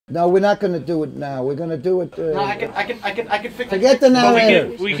No, we're not going to do it now. We're going to do it... no, I can fix it. Forget the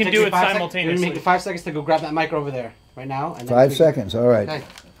narrator. We can do it simultaneously. Make 5 seconds to go grab that mic over there, right now. And 5 seconds, all right. Okay.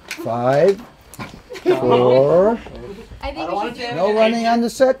 5, 4... I think No running on the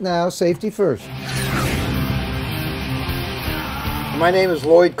set now. Safety first. My name is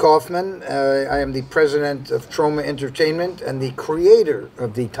Lloyd Kaufman. I am the president of Troma Entertainment and the creator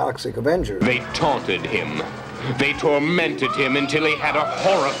of the Toxic Avenger. They taunted him. They tormented him until he had a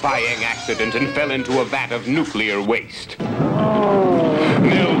horrifying accident and fell into a vat of nuclear waste.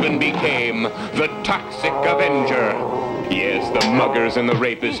 Melvin became the Toxic Avenger. Yes, the muggers and the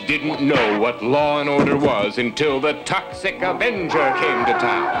rapists didn't know what law and order was until the Toxic Avenger came to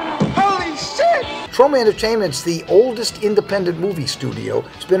town. Holy shit! Troma Entertainment's the oldest independent movie studio.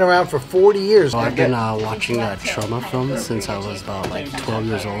 It's been around for 40 years. I've been watching Troma films since I was about like 12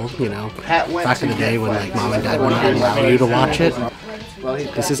 years old, you know. Back in the day when like mom and dad wouldn't allow you to watch it.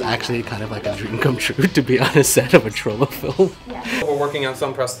 This is actually kind of like a dream come true to be on a set of a Troma film. We're working on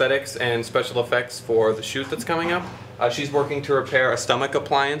some prosthetics and special effects for the shoot that's coming up. She's working to repair a stomach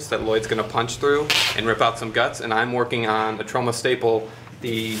appliance that Lloyd's going to punch through and rip out some guts, and I'm working on a Troma staple,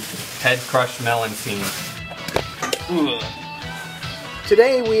 the head crushed melon scene. Ugh.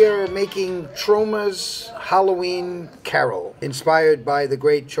 Today we are making Troma's Halloween Carol, inspired by the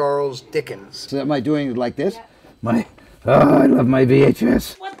great Charles Dickens. So am I doing it like this? I love my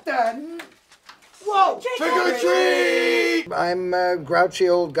VHS. What the? Whoa! Trick or treat! I'm a grouchy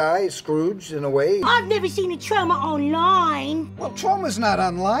old guy, Scrooge in a way. I've never seen a Troma online. Well, Troma's not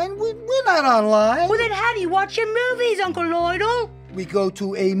online. We're not online. Well, then how do you watch your movies, Uncle Lloydle? We go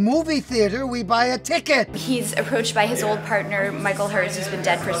to a movie theater, we buy a ticket. He's approached by his old partner, Michael Hurst, who's been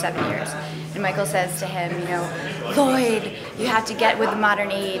dead for 7 years. And Michael says to him, you know, Lloyd, you have to get with the modern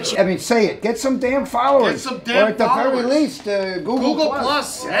age. I mean, say it. Get some damn followers. Get some damn Or at the followers. very least, Google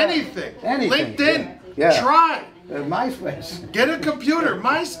Plus, yeah. anything. LinkedIn. Yeah. Try. MySpace. Get a computer.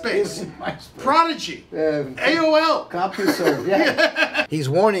 MySpace. MySpace. Prodigy. AOL. CompuServe, yeah. He's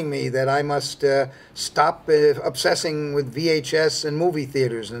warning me that I must stop obsessing with VHS and movie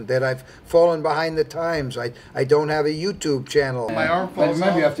theaters, and that I've fallen behind the times. I don't have a YouTube channel. My arm falls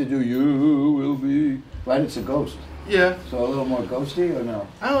Maybe off. you have to do You Will Be. Right, it's a ghost. Yeah. So a little more ghosty or no?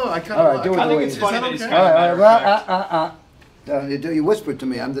 Oh, I kind of. All right, do it. I think the it's way funny it that is. he's All right, kind of well, you whisper to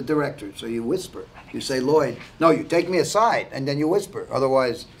me. I'm the director, so you whisper. You say, Lloyd. No, you take me aside, and then you whisper.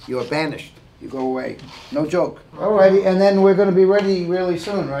 Otherwise, you are banished. You go away. No joke. All righty, and then we're going to be ready really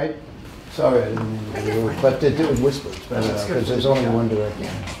soon, right? Sorry, I didn't mean to do it, but do it whisper. It's better because there's only one director.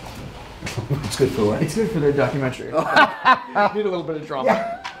 It's good for what? It's good for their documentary. Need a little bit of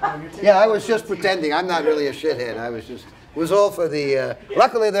drama. Yeah, I was just pretending. I'm not really a shithead. I was just... It was all for the...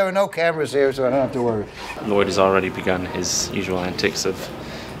 luckily, there were no cameras here, so I don't have to worry. Lloyd has already begun his usual antics of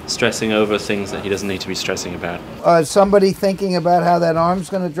stressing over things that he doesn't need to be stressing about. Somebody thinking about how that arm's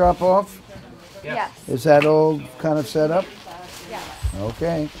going to drop off? Yes. Is that all kind of set up? Yes.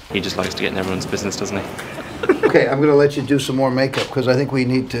 Okay. He just likes to get in everyone's business, doesn't he? Okay, I'm going to let you do some more makeup because I think we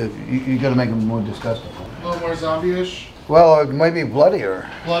need to... You got to make them more disgusting. A little more zombie-ish. Well, maybe bloodier.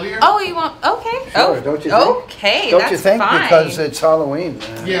 Bloodier? Oh, you want? Okay. Sure, don't you think? Okay, Don't that's you think? fine. Because it's Halloween.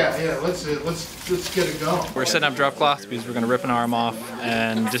 Yeah. Let's get it going. We're setting up drop cloths because we're going to rip an arm off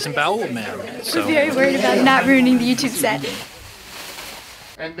and disembowel a man. So. We're very worried about not ruining the YouTube set.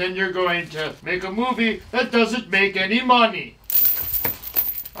 And then you're going to make a movie that doesn't make any money.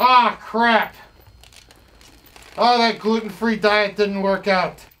 Ah, crap. Oh, that gluten-free diet didn't work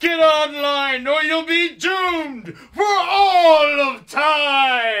out. Get online or you'll be doomed for all of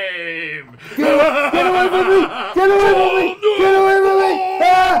time! Get away from me! Get away from me! Get away from me!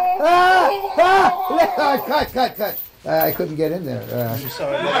 Cut. I couldn't get in there. I'm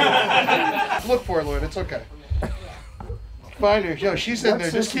sorry. Look for it, Lloyd. It's okay. Find her. Yo, she's in there.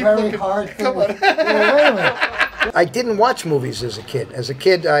 Just keep looking. Come on. Wait a minute. I didn't watch movies as a kid. As a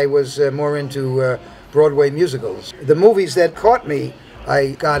kid, I was more into Broadway musicals. The movies that caught me,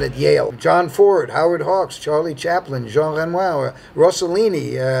 I got at Yale. John Ford, Howard Hawks, Charlie Chaplin, Jean Renoir,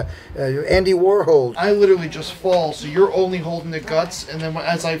 Rossellini, Andy Warhol. I literally just fall, so you're only holding the guts, and then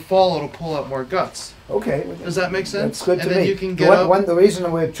as I fall, it'll pull out more guts. Okay. Does that make sense? That's good to and me. then you can get up. The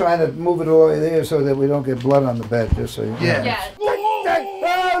reason we're trying to move it all the way there so that we don't get blood on the bed, just so you know. Yeah.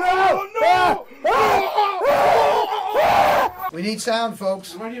 We need sound,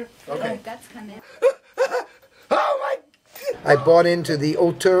 folks. Right here. Okay. That's coming. Oh my! I bought into the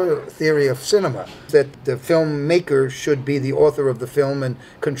auteur theory of cinema, that the filmmaker should be the author of the film and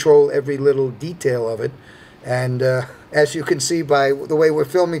control every little detail of it. And as you can see by the way we're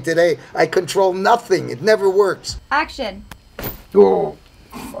filming today, I control nothing. It never works. Action. Oh,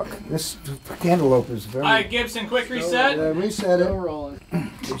 fuck. This cantaloupe is very... All right, Gibson, quick reset. Reset it.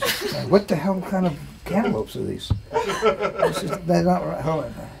 What the hell kind of cantaloupes are these? They're not right. Hold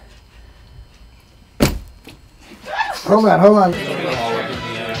on. Hold on.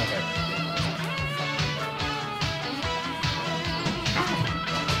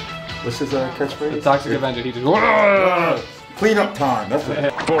 What's his catchphrase? The Toxic Avenger. He just clean up time. That's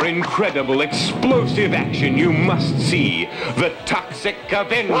it. For incredible explosive action, you must see the Toxic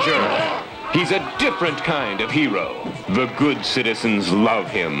Avenger. He's a different kind of hero. The good citizens love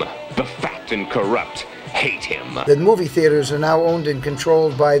him. The fat and corrupt hate him. The movie theaters are now owned and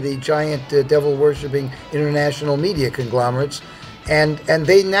controlled by the giant devil-worshipping international media conglomerates. And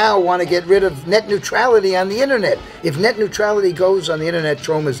they now want to get rid of net neutrality on the internet. If net neutrality goes on the internet,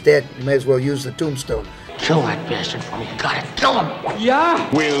 Troma's dead. You may as well use the tombstone. Kill that bastard for me. You gotta kill him. Yeah.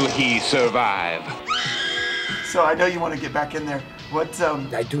 Will he survive? So I know you want to get back in there. What?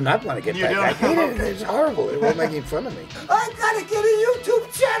 I do not want to get You back. don't? I hate it. It's horrible. They're making fun of me. I gotta get a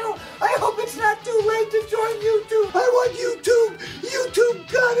YouTube channel. I hope it's not too late to join YouTube. I want YouTube. YouTube,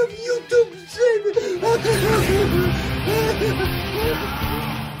 God of YouTube, save me.